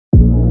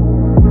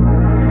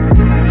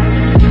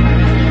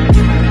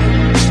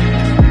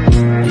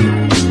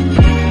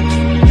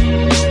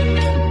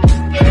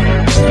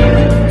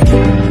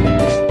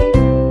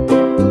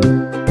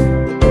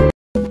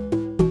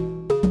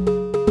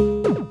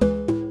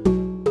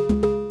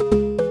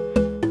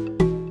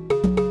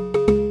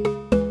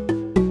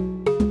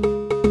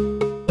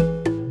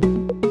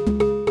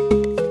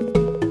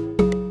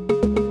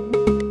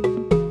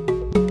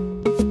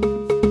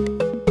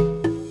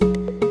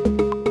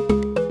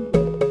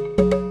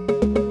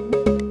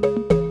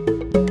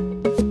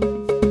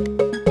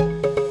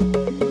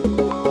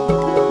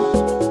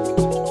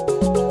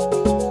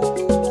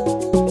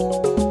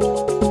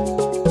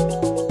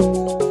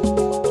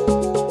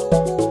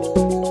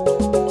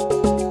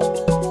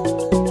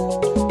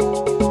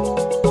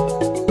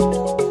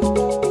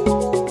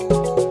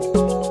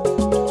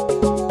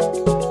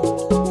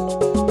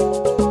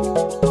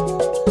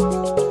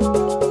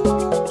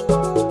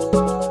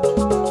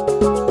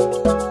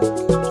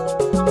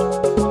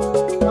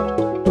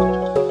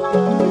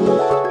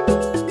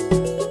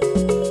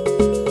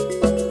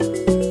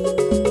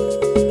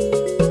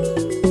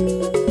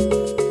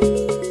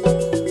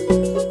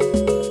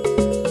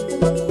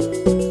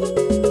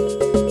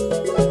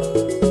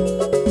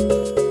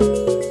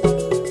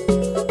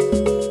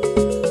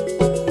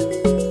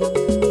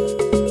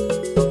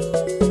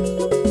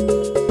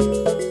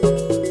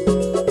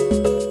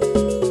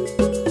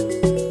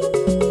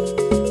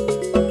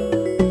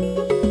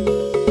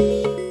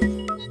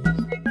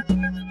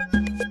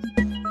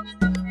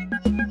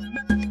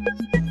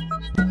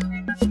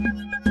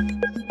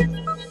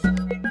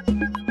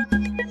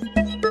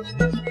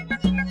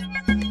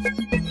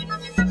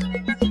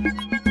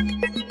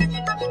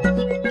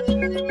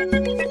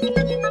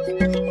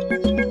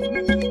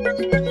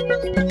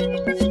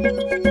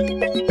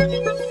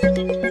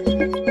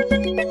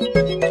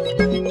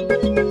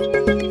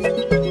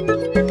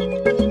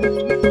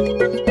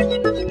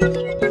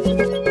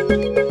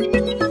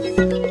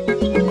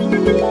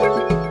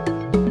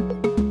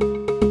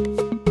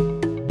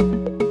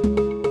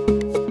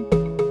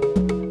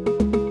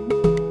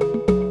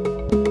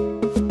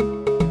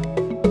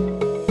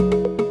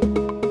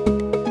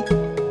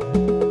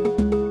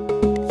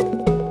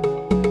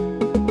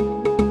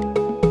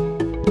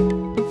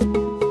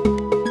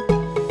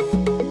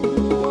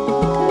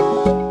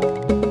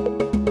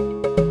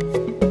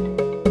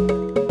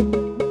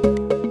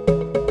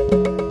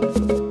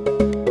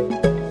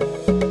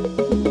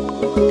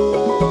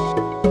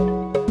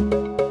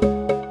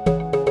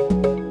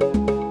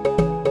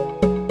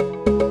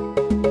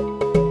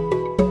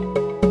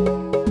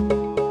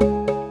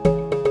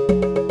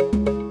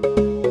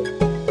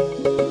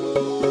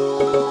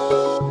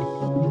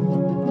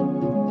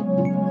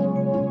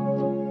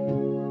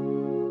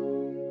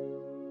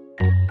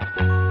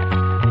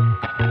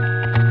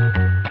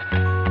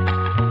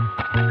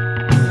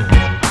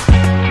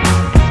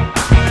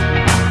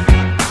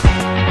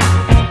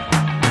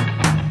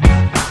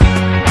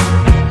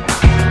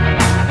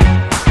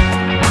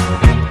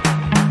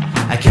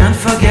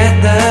forget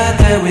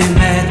the day we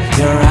met.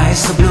 Your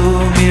eyes so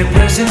blue, me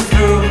piercing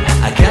through.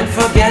 I can't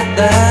forget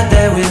the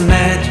day we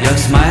met. Your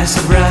smile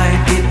so bright,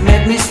 it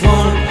made me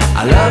swoon.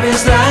 Our love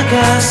is like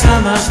a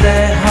summer's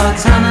day, hot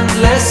and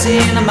endless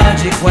in a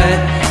magic way.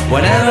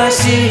 Whenever I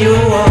see you,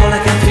 all I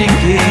can think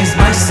is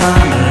my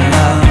summer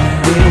love.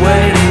 Been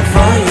waiting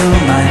for you,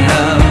 my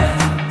love.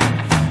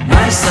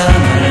 My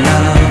summer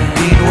love.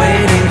 Been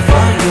waiting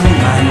for you,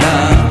 my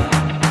love.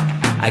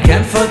 I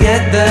can't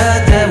forget the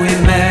day we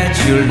met.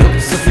 You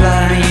looked so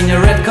fly in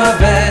your red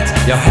Corvette.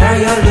 Your hair,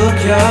 your look,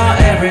 your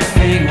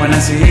everything. When I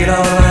see it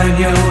all, I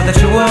knew that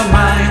you were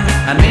mine.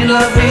 I'm in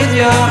love with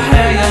your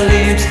hair, your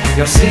lips,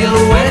 your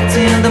silhouette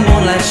in the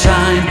moonlight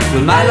shine.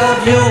 With my love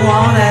you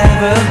won't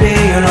ever be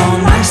alone.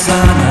 My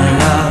summer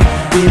love,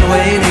 been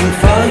waiting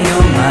for you,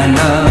 my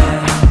love.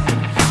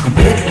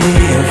 Completely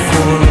a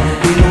fool,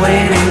 been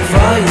waiting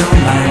for you,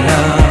 my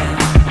love.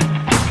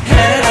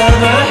 Head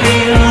over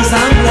heels,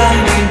 I'm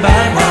blinded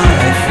by what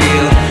I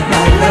feel.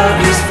 My love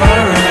is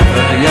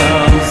forever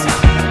yours.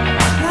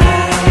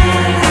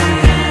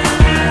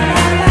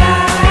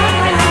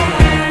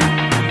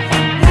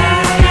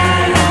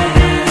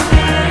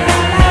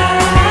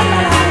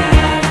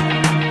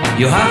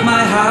 You have my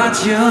heart,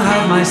 you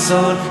have my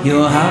soul.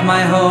 You have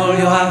my whole,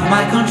 you have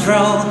my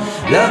control.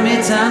 Love me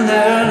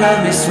tender, love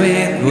me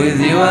sweet. With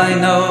you I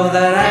know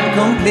that I'm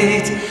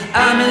complete.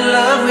 I'm in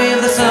love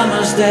with the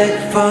summer's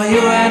day. For you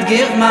I'd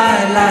give my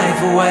life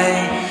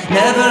away.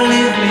 Never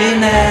leave me,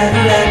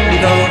 never let me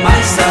go. My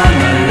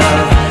summer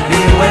love,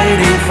 been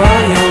waiting for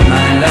you,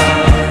 my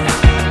love.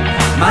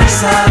 My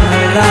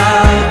summer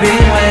love,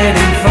 been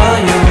waiting for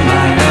you,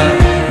 my love.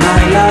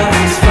 My love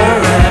is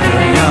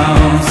forever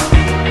yours.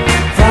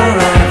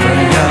 Forever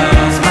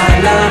yours, my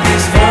love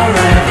is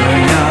forever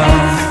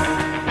yours.